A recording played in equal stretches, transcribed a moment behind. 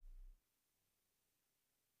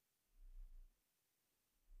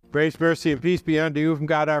Grace, mercy, and peace be unto you from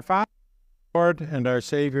God our Father, Lord, and our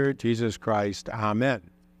Savior, Jesus Christ. Amen.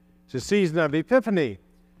 It's a season of Epiphany.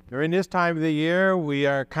 During this time of the year, we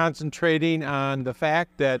are concentrating on the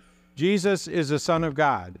fact that Jesus is the Son of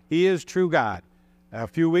God. He is true God. A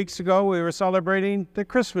few weeks ago, we were celebrating the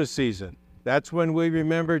Christmas season. That's when we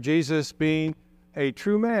remember Jesus being a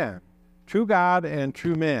true man, true God and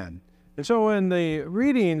true man. And so in the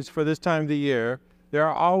readings for this time of the year, there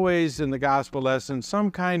are always in the gospel lesson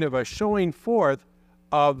some kind of a showing forth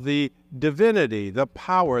of the divinity, the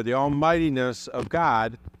power, the almightiness of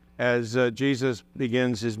God as Jesus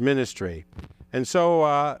begins his ministry. And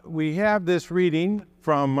so we have this reading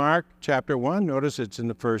from Mark chapter 1. Notice it's in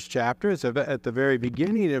the first chapter. It's at the very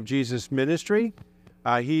beginning of Jesus' ministry.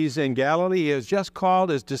 He's in Galilee. He has just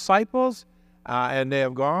called his disciples, and they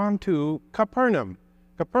have gone to Capernaum.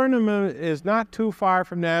 Capernaum is not too far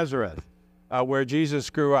from Nazareth, where Jesus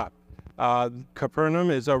grew up.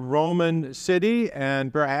 Capernaum is a Roman city,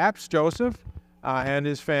 and perhaps Joseph and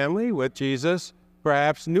his family with Jesus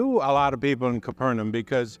perhaps knew a lot of people in Capernaum,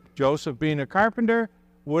 because Joseph, being a carpenter,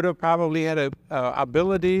 would have probably had a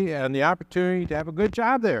ability and the opportunity to have a good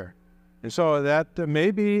job there. And so that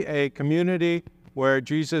may be a community where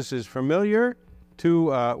Jesus is familiar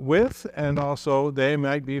with, and also they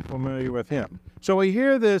might be familiar with him. So we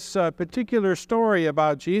hear this particular story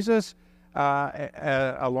about Jesus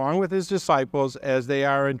along with his disciples as they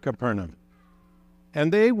are in Capernaum.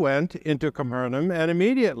 And they went into Capernaum, and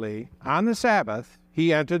immediately on the Sabbath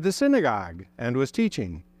he entered the synagogue and was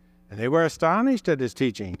teaching. And they were astonished at his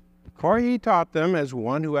teaching, for he taught them as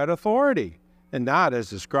one who had authority, and not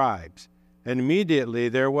as the scribes. And immediately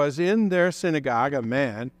there was in their synagogue a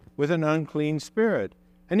man with an unclean spirit.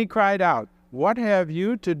 And he cried out, "What have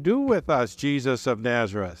you to do with us, Jesus of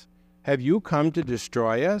Nazareth? Have you come to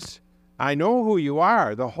destroy us? I know who you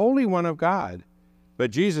are, the Holy One of God."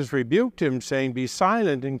 But Jesus rebuked him, saying, "Be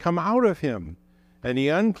silent and come out of him." And the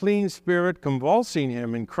unclean spirit, convulsing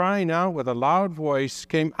him and crying out with a loud voice,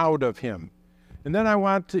 came out of him. And then I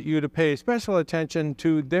want you to pay special attention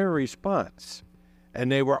to their response.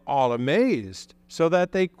 And they were all amazed, so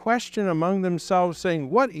that they questioned among themselves,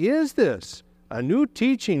 saying, "What is this? A new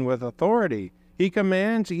teaching with authority. He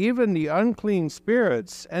commands even the unclean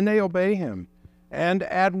spirits, and they obey him." And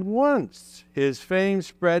at once his fame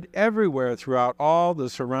spread everywhere throughout all the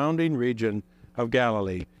surrounding region of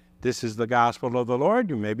Galilee. This is the gospel of the Lord.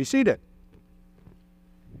 You may be seated.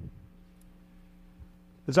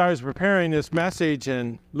 As I was preparing this message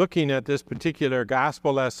and looking at this particular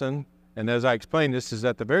gospel lesson, and as I explained, this is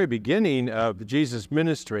at the very beginning of Jesus'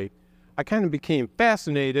 ministry, I kind of became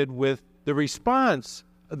fascinated with the response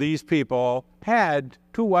these people had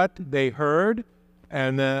to what they heard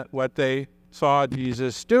and what they saw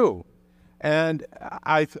Jesus do. And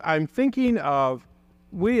I'm thinking of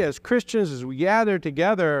we as Christians, as we gather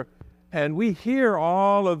together and we hear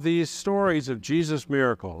all of these stories of Jesus'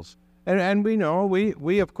 miracles. And we know,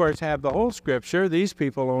 we of course have the whole Scripture. These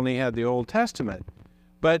people only had the Old Testament.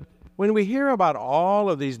 But when we hear about all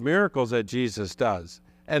of these miracles that Jesus does,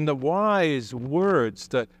 and the wise words,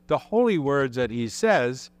 the holy words that he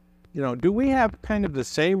says, do we have kind of the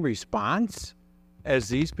same response as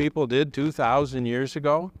these people did 2,000 years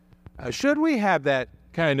ago? Should we have that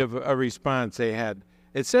kind of a response they had?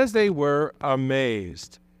 It says they were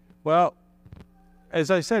amazed. Well,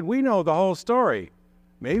 as I said, we know the whole story.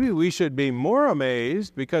 Maybe we should be more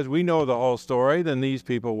amazed because we know the whole story than these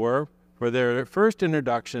people were for their first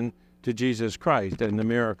introduction to Jesus Christ and the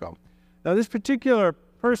miracle. Now, this particular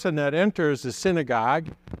person that enters the synagogue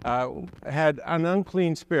had an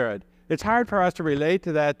unclean spirit. It's hard for us to relate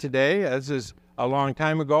to that today, as is a long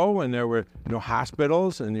time ago when there were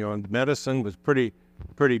hospitals and medicine was pretty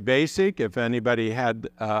basic. If anybody had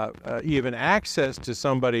even access to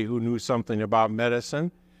somebody who knew something about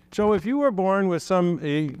medicine. So if you were born with some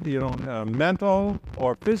mental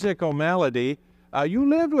or physical malady, you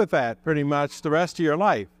lived with that pretty much the rest of your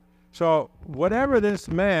life. So whatever this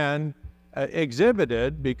man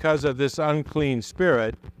exhibited because of this unclean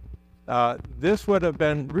spirit, this would have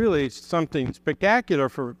been really something spectacular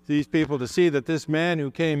for these people to see, that this man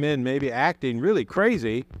who came in maybe acting really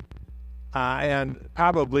crazy and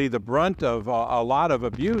probably the brunt of a lot of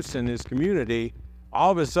abuse in his community,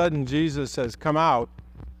 all of a sudden Jesus has come out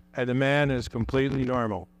and the man is completely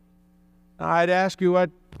normal. Now, I'd ask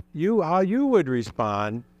you how you would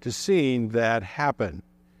respond to seeing that happen.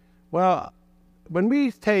 Well, when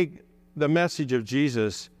we take the message of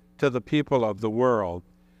Jesus to the people of the world,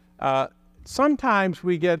 sometimes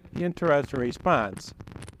we get interesting response.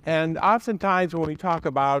 And oftentimes when we talk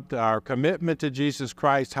about our commitment to Jesus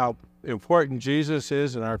Christ, how important Jesus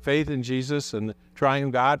is and our faith in Jesus and the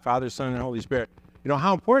triune God, Father, Son, and Holy Spirit,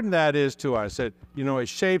 how important that is to us. It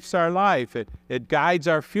shapes our life. It guides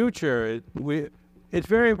our future. It's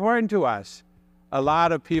very important to us. A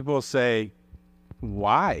lot of people say,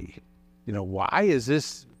 why? Why is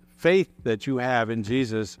this faith that you have in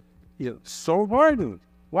Jesus so important?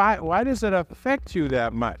 Why does it affect you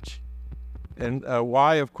that much? And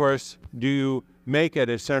why, of course, do you make it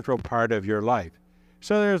a central part of your life?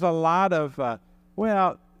 So there's a lot of,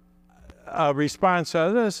 response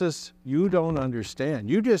to this is, you don't understand.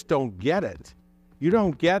 You just don't get it. You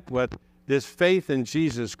don't get what this faith in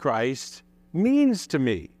Jesus Christ means to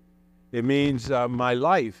me. It means my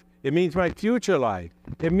life. It means my future life.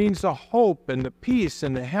 It means the hope and the peace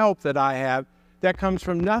and the help that I have that comes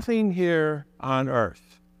from nothing here on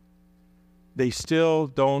earth. They still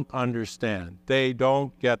don't understand. They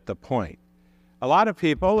don't get the point. A lot of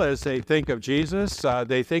people, as they think of Jesus,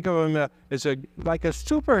 they think of him as like a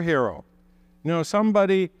superhero.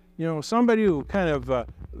 Somebody who kind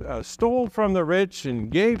of stole from the rich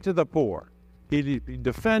and gave to the poor. He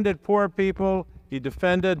defended poor people. He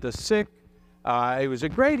defended the sick. He was a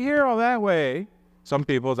great hero that way. Some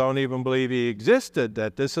people don't even believe he existed,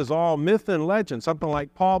 that this is all myth and legend, something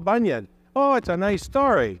like Paul Bunyan. Oh, it's a nice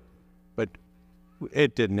story, but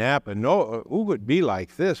it didn't happen. No, who would be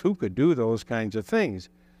like this? Who could do those kinds of things?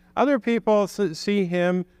 Other people see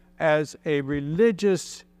him as a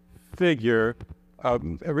religious figure, a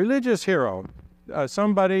religious hero,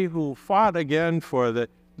 somebody who fought again for the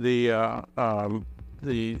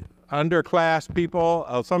underclass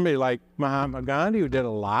people, somebody like Mahatma Gandhi, who did a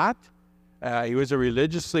lot. He was a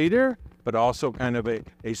religious leader, but also kind of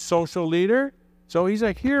a social leader. So he's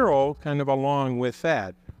a hero kind of along with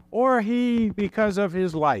that. Or he, because of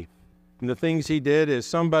his life and the things he did, is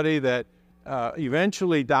somebody that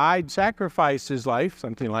eventually died, sacrificed his life,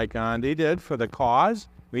 something like Gandhi did, for the cause.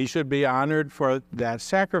 We should be honored for that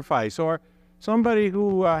sacrifice. Or somebody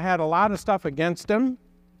who had a lot of stuff against him,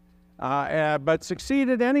 but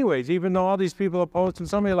succeeded anyways, even though all these people opposed him.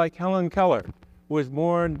 Somebody like Helen Keller, who was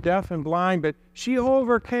born deaf and blind, but she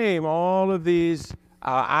overcame all of these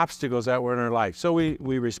obstacles that were in her life. So we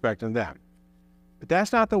respect them. But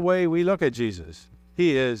that's not the way we look at Jesus.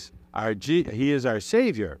 He is our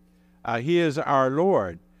Savior. He is our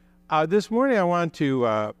Lord. This morning I want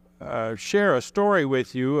to share a story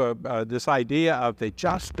with you, this idea of they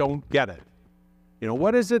just don't get it.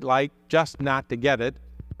 What is it like just not to get it?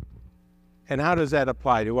 And how does that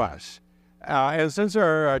apply to us? And since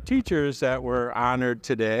there are teachers that were honored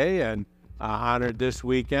today and honored this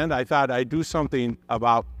weekend, I thought I'd do something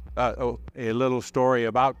about a little story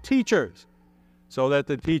about teachers, so that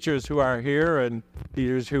the teachers who are here and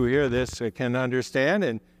teachers who hear this can understand.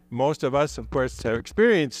 And most of us, of course, have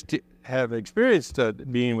experienced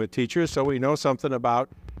being with teachers, so we know something about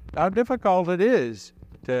how difficult it is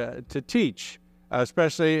to teach,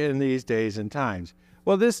 especially in these days and times.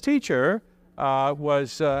 Well, this teacher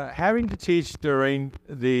was having to teach during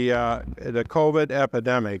the COVID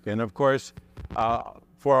epidemic, and of course,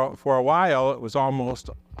 for a while, it was almost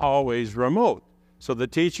always remote. So the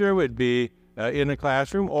teacher would be in a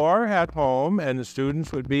classroom or at home, and the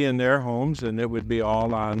students would be in their homes, and it would be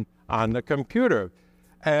all on the computer.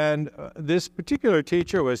 And this particular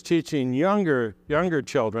teacher was teaching younger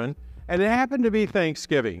children, and it happened to be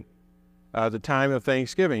Thanksgiving, the time of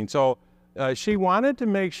Thanksgiving. So she wanted to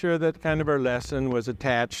make sure that kind of her lesson was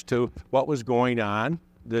attached to what was going on,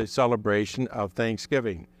 the celebration of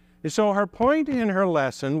Thanksgiving. And so her point in her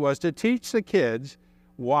lesson was to teach the kids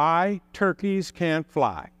why turkeys can't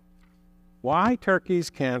fly. Why turkeys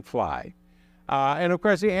can't fly. And of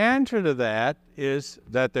course, the answer to that is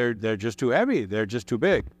that they're just too heavy. They're just too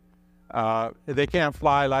big. They can't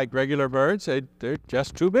fly like regular birds. They're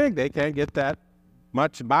just too big. They can't get that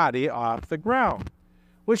much body off the ground.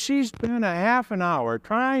 Well, she spent a half an hour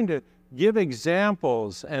trying to give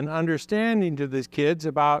examples and understanding to these kids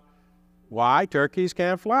about why turkeys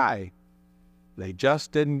can't fly. They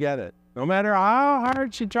just didn't get it. No matter how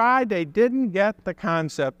hard she tried, they didn't get the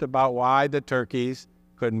concept about why the turkeys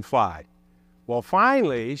couldn't fly. Well,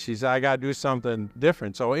 finally, she said, I got to do something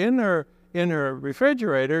different. So in her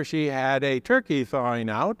refrigerator, she had a turkey thawing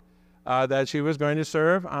out that she was going to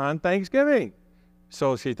serve on Thanksgiving.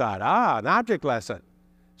 So she thought, an object lesson.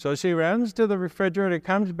 So she runs to the refrigerator,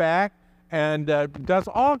 comes back, and does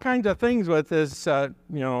all kinds of things with this, a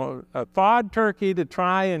thawed turkey to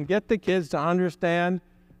try and get the kids to understand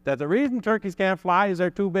that the reason turkeys can't fly is they're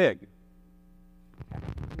too big.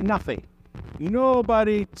 Nothing.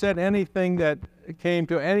 Nobody said anything that came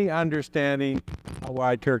to any understanding of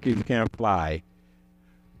why turkeys can't fly.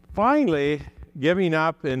 Finally, giving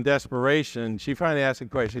up in desperation, she finally asked a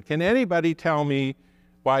question, can anybody tell me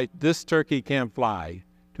why this turkey can't fly?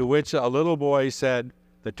 To which a little boy said,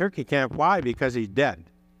 the turkey can't fly because he's dead.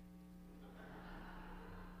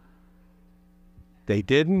 They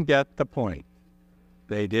didn't get the point.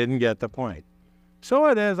 They didn't get the point. So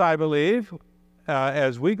it is, I believe,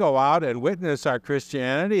 as we go out and witness our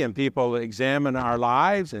Christianity and people examine our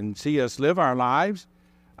lives and see us live our lives,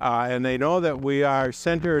 and they know that we are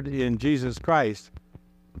centered in Jesus Christ,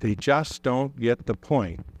 they just don't get the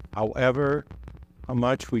point. However, how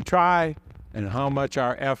much we try and how much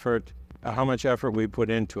effort we put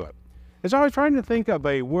into it. As I was trying to think of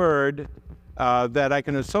a word that I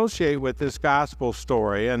can associate with this gospel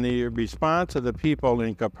story and the response of the people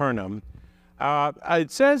in Capernaum,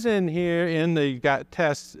 it says in here in the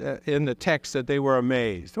text that they were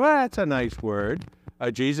amazed. Well, that's a nice word.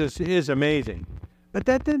 Jesus is amazing, but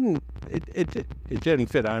that didn't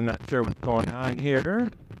fit. I'm not sure what's going on here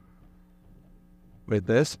with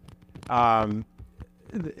this.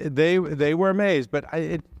 They were amazed, but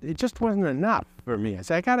it just wasn't enough for me. I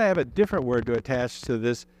said, I got to have a different word to attach to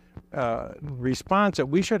this response that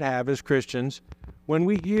we should have as Christians when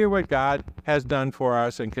we hear what God has done for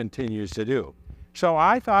us and continues to do. So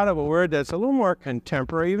I thought of a word that's a little more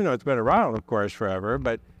contemporary, even though it's been around, of course, forever,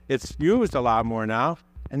 but it's used a lot more now,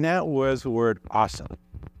 and that was the word awesome.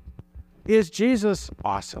 Is Jesus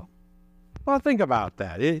awesome? Well, think about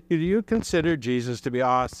that. Do you consider Jesus to be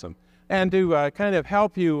awesome? And to kind of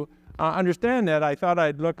help you understand that, I thought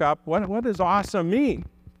I'd look up what does awesome mean?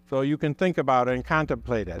 So you can think about it and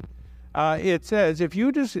contemplate it. It says,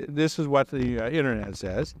 this is what the internet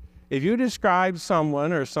says, if you describe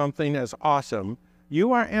someone or something as awesome,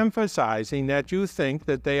 you are emphasizing that you think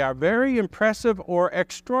that they are very impressive or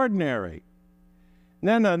extraordinary. And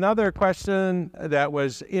then another question that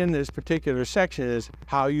was in this particular section is,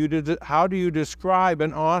 how do you describe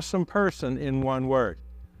an awesome person in one word?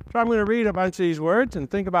 So I'm going to read a bunch of these words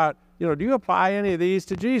and think about, do you apply any of these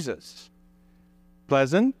to Jesus?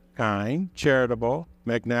 Pleasant, kind, charitable,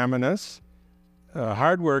 magnanimous,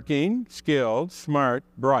 hardworking, skilled, smart,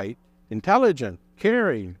 bright, intelligent,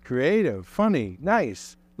 caring, creative, funny,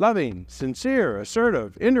 nice, loving, sincere,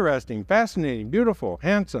 assertive, interesting, fascinating, beautiful,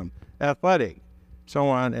 handsome, athletic, so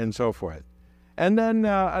on and so forth. And then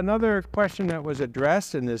another question that was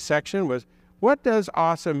addressed in this section was, what does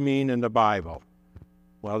awesome mean in the Bible?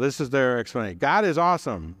 Well, this is their explanation. God is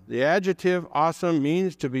awesome. The adjective awesome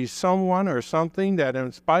means to be someone or something that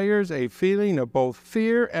inspires a feeling of both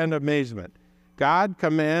fear and amazement. God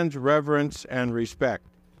commands reverence and respect.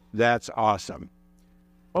 That's awesome.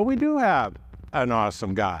 Well, we do have an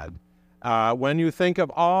awesome God. When you think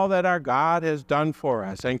of all that our God has done for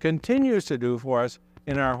us and continues to do for us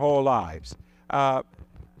in our whole lives.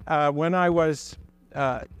 When I was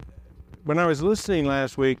listening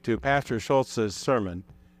last week to Pastor Schultz's sermon,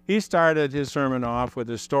 he started his sermon off with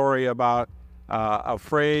a story about a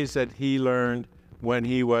phrase that he learned when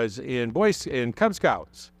he was in Cub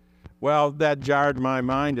Scouts. Well, that jarred my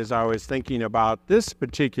mind as I was thinking about this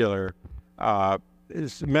particular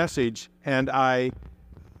message, and I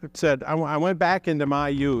said, I went back into my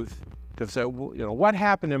youth to say, what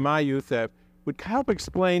happened in my youth that would help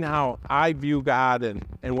explain how I view God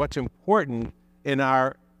and what's important in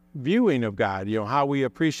our viewing of God, how we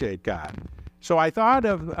appreciate God. So I thought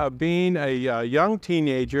of being a young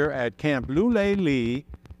teenager at Camp Lule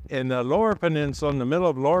in the Lower Peninsula, in the middle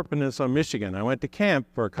of Lower Peninsula, Michigan. I went to camp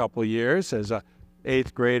for a couple of years as a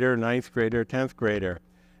 8th grader, 9th grader, 10th grader.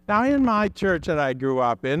 Now, in my church that I grew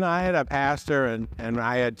up in, I had a pastor and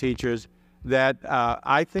I had teachers that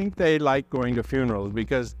I think they liked going to funerals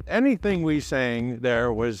because anything we sang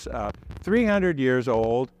there was 300 years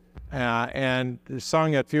old and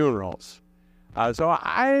sung at funerals. So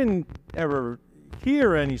I didn't ever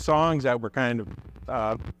hear any songs that were kind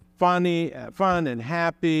of fun and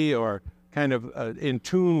happy or kind of in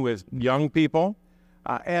tune with young people.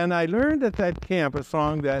 And I learned at that camp a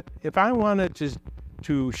song that if I wanted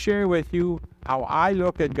to share with you how I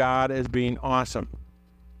look at God as being awesome,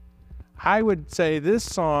 I would say this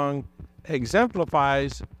song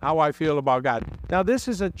exemplifies how I feel about God. Now, this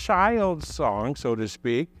is a child's song, so to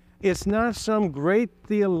speak. It's not some great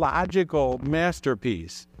theological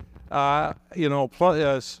masterpiece,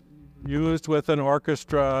 used with an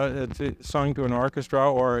orchestra, it's sung to an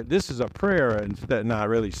orchestra, or this is a prayer and not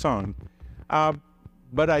really sung.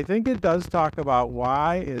 But I think it does talk about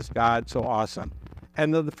why is God so awesome.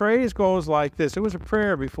 And the phrase goes like this. It was a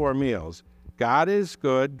prayer before meals. God is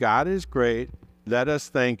good, God is great, let us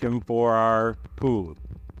thank him for our food.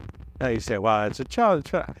 Now you say, well, it's a child.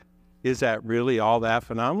 Is that really all that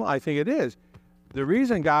phenomenal? I think it is. the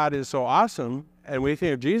reason God is so awesome, and we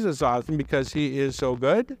think of Jesus awesome, because he is so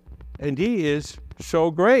good and he is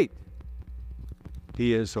so great.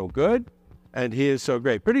 He is so good and he is so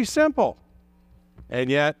great. Pretty simple. And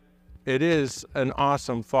yet it is an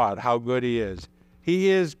awesome thought how good he is. He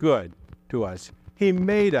is good to us. He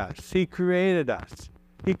made us. He created us.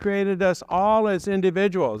 He created us all as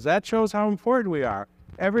individuals. That shows how important we are.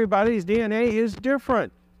 Everybody's DNA is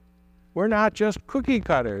different. We're not just cookie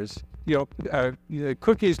cutters,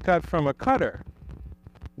 cookies cut from a cutter.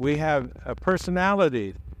 We have a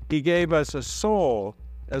personality. He gave us a soul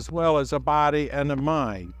as well as a body and a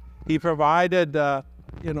mind. He provided,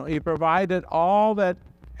 he provided all that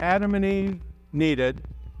Adam and Eve needed.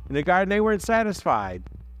 In the garden, they weren't satisfied.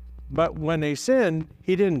 But when they sinned,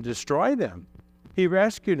 he didn't destroy them. He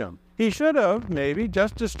rescued them. He should have maybe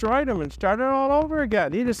just destroyed them and started all over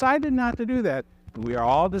again. He decided not to do that. We are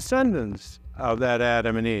all descendants of that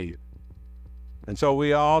Adam and Eve. And so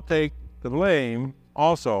we all take the blame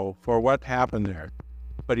also for what happened there.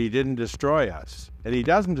 But he didn't destroy us. And he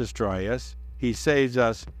doesn't destroy us. He saves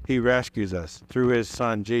us. He rescues us through his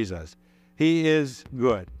son, Jesus. He is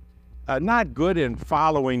good. Not good in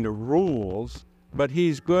following the rules, but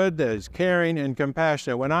he's good, that is caring and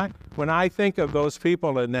compassionate. When I think of those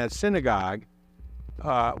people in that synagogue,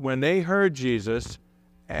 when they heard Jesus,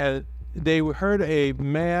 and they heard a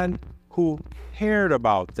man who cared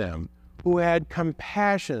about them, who had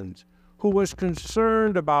compassion, who was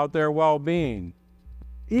concerned about their well-being.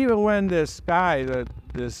 Even when this guy,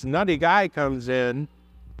 this nutty guy comes in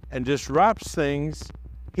and disrupts things,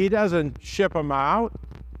 he doesn't ship him out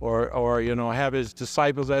or have his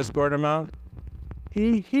disciples escort him out.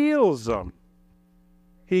 He heals them.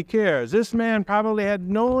 He cares. This man probably had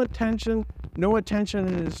no attention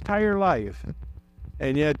in his entire life.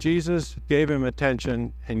 And yet Jesus gave him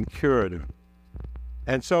attention and cured him.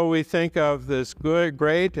 And so we think of this good,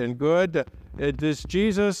 great and good. This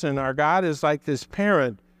Jesus and our God is like this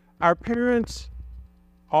parent. Our parents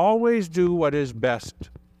always do what is best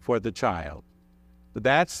for the child.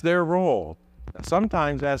 That's their role.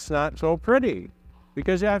 Sometimes that's not so pretty,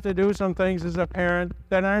 because you have to do some things as a parent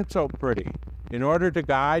that aren't so pretty in order to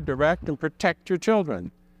guide, direct, and protect your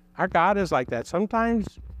children. Our God is like that.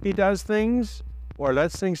 Sometimes he does things or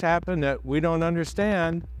lets things happen that we don't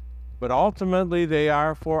understand, but ultimately they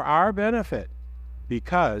are for our benefit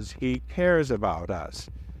because he cares about us.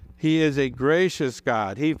 He is a gracious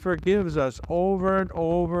God. He forgives us over and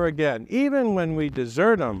over again, even when we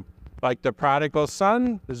desert him, like the prodigal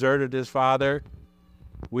son deserted his father.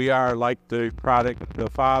 We are like the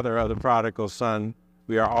father of the prodigal son.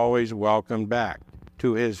 We are always welcomed back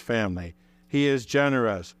to his family. He is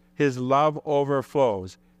generous. His love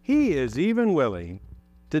overflows. He is even willing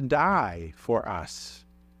to die for us.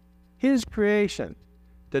 His creation,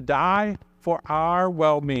 to die for our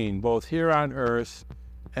well-being, both here on earth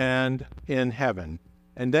and in heaven,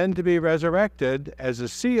 and then to be resurrected as a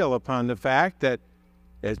seal upon the fact that,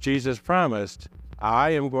 as Jesus promised,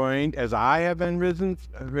 I am going, as I have been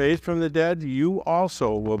raised from the dead, you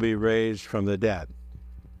also will be raised from the dead.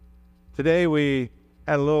 Today we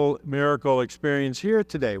had a little miracle experience here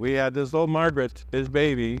today. We had this little Margaret, his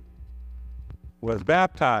baby, was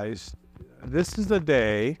baptized. This is the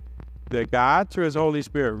day that God, through his Holy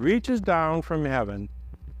Spirit, reaches down from heaven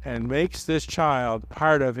and makes this child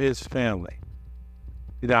part of his family.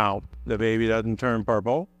 Now, the baby doesn't turn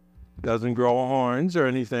purple, doesn't grow horns or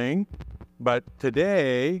anything, but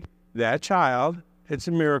today, that child, it's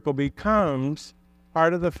a miracle, becomes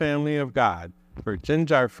part of the family of God. Her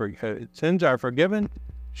sins are forgiven.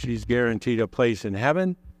 She's guaranteed a place in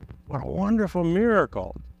heaven. What a wonderful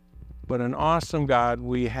miracle. What an awesome God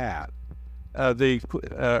we have. The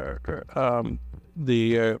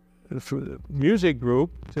music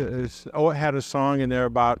group had a song in there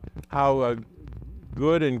about how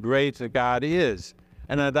good and great the God is.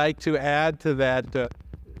 And I'd like to add to that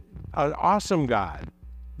an awesome God,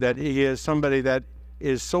 that he is somebody that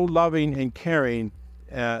is so loving and caring.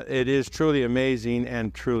 It is truly amazing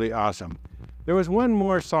and truly awesome. There was one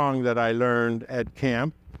more song that I learned at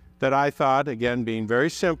camp that I thought, again, being very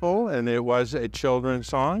simple, and it was a children's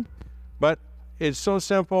song, but it's so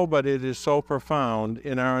simple, but it is so profound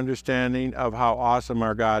in our understanding of how awesome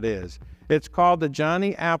our God is. It's called the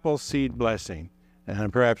Johnny Appleseed Blessing.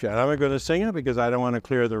 And perhaps I'm not going to sing it because I don't want to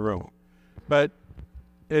clear the room. But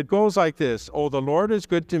it goes like this. Oh, the Lord is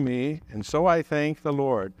good to me, and so I thank the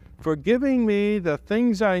Lord for giving me the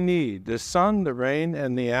things I need, the sun, the rain,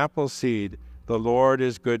 and the apple seed. The Lord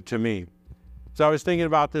is good to me. So I was thinking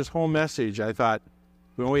about this whole message. I thought,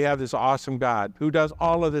 when we have this awesome God who does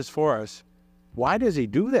all of this for us, why does he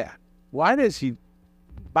do that? Why does he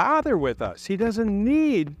bother with us. He doesn't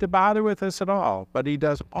need to bother with us at all, but he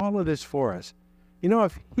does all of this for us. You know,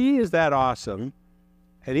 if he is that awesome,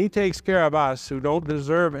 and he takes care of us who don't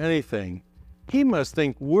deserve anything, he must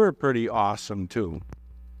think we're pretty awesome too.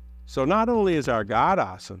 So not only is our God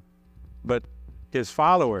awesome, but his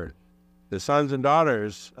followers, the sons and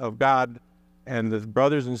daughters of God and the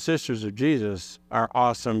brothers and sisters of Jesus, are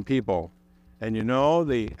awesome people. And you know,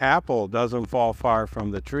 the apple doesn't fall far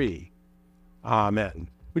from the tree. Amen.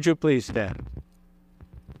 Would you please stand?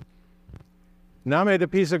 Now may the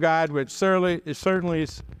peace of God, which certainly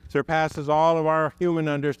surpasses all of our human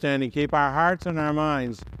understanding, keep our hearts and our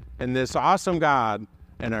minds in this awesome God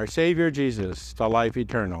and our Savior Jesus to life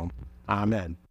eternal. Amen.